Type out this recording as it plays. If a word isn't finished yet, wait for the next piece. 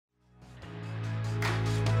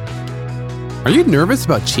Are you nervous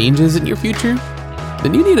about changes in your future?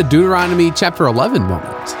 Then you need a Deuteronomy chapter 11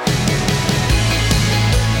 moment.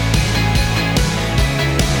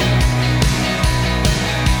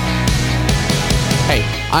 Hey,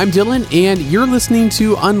 I'm Dylan, and you're listening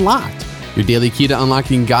to Unlocked, your daily key to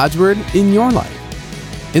unlocking God's Word in your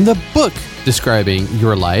life. In the book describing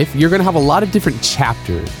your life, you're going to have a lot of different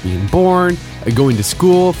chapters: being born, going to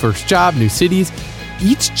school, first job, new cities.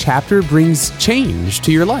 Each chapter brings change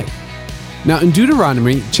to your life. Now, in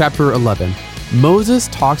Deuteronomy chapter 11, Moses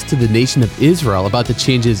talks to the nation of Israel about the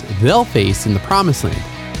changes they'll face in the Promised Land.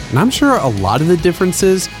 And I'm sure a lot of the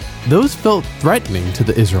differences, those felt threatening to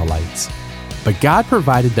the Israelites. But God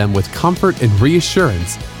provided them with comfort and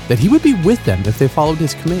reassurance that He would be with them if they followed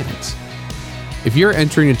His commands. If you're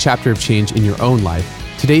entering a chapter of change in your own life,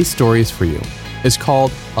 today's story is for you. It's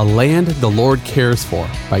called A Land the Lord Cares For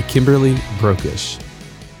by Kimberly Brokish.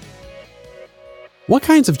 What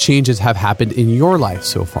kinds of changes have happened in your life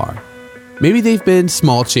so far? Maybe they've been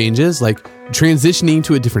small changes, like transitioning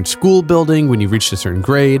to a different school building when you reached a certain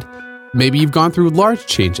grade. Maybe you've gone through large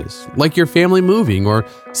changes, like your family moving or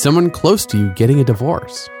someone close to you getting a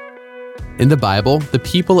divorce. In the Bible, the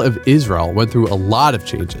people of Israel went through a lot of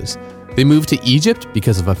changes. They moved to Egypt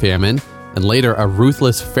because of a famine, and later a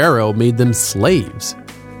ruthless Pharaoh made them slaves.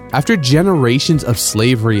 After generations of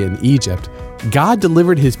slavery in Egypt, God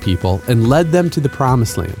delivered His people and led them to the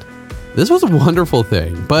Promised Land. This was a wonderful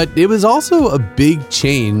thing, but it was also a big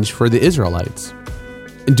change for the Israelites.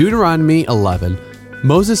 In Deuteronomy 11,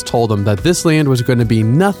 Moses told them that this land was going to be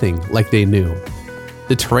nothing like they knew.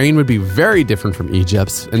 The terrain would be very different from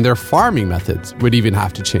Egypt's, and their farming methods would even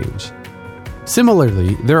have to change.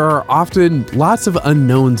 Similarly, there are often lots of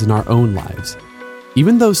unknowns in our own lives.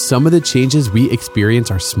 Even though some of the changes we experience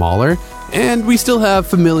are smaller, and we still have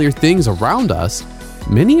familiar things around us,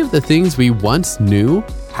 many of the things we once knew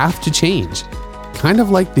have to change, kind of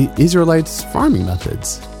like the Israelites' farming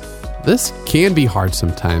methods. This can be hard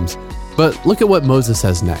sometimes, but look at what Moses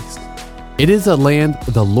says next. It is a land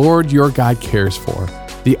the Lord your God cares for.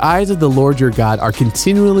 The eyes of the Lord your God are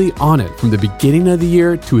continually on it from the beginning of the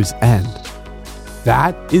year to its end.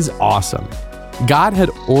 That is awesome. God had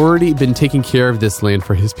already been taking care of this land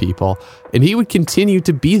for His people, and He would continue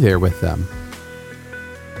to be there with them.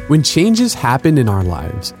 When changes happen in our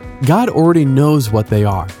lives, God already knows what they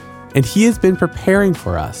are, and He has been preparing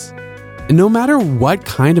for us. And no matter what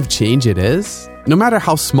kind of change it is, no matter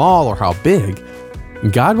how small or how big,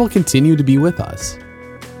 God will continue to be with us.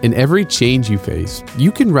 In every change you face,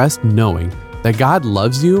 you can rest knowing that God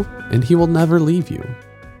loves you and He will never leave you.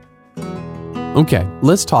 Okay,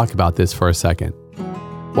 let's talk about this for a second.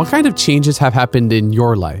 What kind of changes have happened in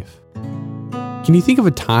your life? Can you think of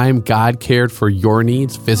a time God cared for your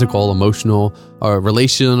needs, physical, emotional, or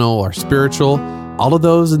relational, or spiritual, all of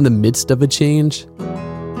those in the midst of a change?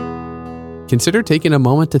 Consider taking a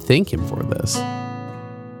moment to thank Him for this.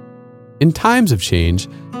 In times of change,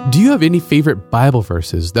 do you have any favorite Bible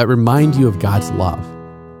verses that remind you of God's love?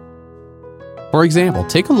 For example,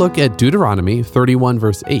 take a look at Deuteronomy 31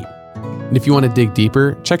 verse 8. And if you want to dig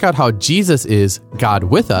deeper, check out how Jesus is God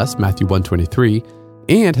with us, Matthew 1:23,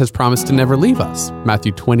 and has promised to never leave us,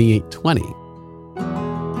 Matthew 28:20.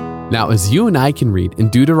 Now, as you and I can read in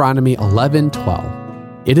Deuteronomy 11:12,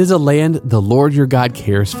 it is a land the Lord your God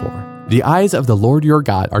cares for. The eyes of the Lord your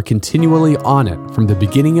God are continually on it from the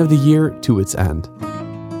beginning of the year to its end.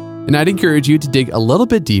 And I'd encourage you to dig a little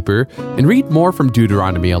bit deeper and read more from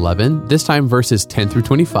Deuteronomy 11, this time verses 10 through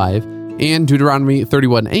 25, and Deuteronomy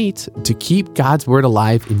 31:8 to keep God's Word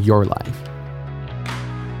alive in your life.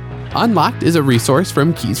 Unlocked is a resource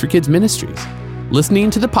from Keys for Kids Ministries.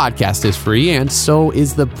 Listening to the podcast is free, and so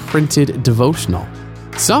is the printed devotional.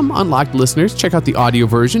 Some Unlocked listeners check out the audio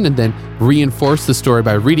version and then reinforce the story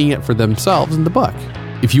by reading it for themselves in the book.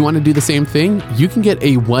 If you want to do the same thing, you can get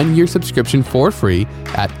a 1-year subscription for free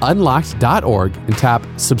at unlocked.org and tap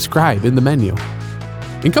subscribe in the menu.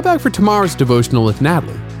 And come back for tomorrow's devotional with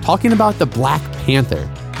Natalie, talking about the Black Panther.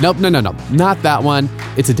 Nope, no, not that one.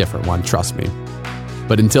 It's a different one, trust me.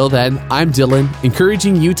 But until then, I'm Dylan,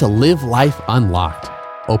 encouraging you to live life unlocked,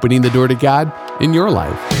 opening the door to God in your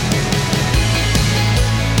life.